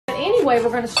anyway, we're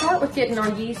going to start with getting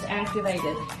our yeast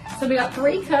activated. So we got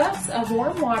 3 cups of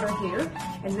warm water here.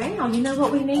 And now, you know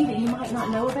what we need that you might not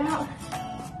know about?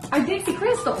 Our Dixie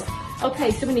crystals.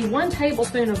 Okay, so we need 1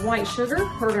 tablespoon of white sugar.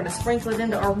 We're going to sprinkle it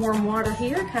into our warm water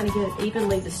here, kind of get it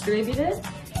evenly distributed.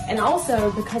 And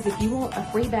also, because if you want a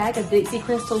free bag of Dixie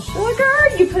Crystal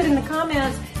sugar, you put in the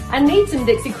comments, I need some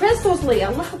Dixie Crystals, Leigh. I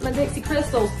love my Dixie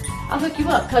Crystals. I'll hook you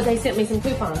up because they sent me some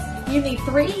coupons. You need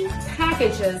 3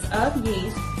 packages of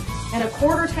yeast, and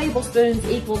 1/4 tablespoons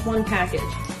equals 1 package.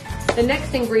 The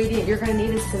next ingredient you're going to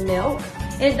need is some milk.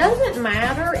 And it doesn't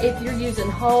matter if you're using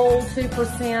whole,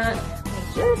 2%,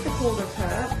 just a 1/4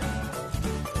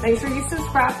 cup. Make sure you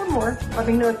subscribe for more. Let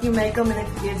me know if you make them and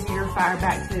if it gives you your fire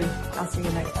back too. I'll see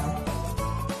you next time.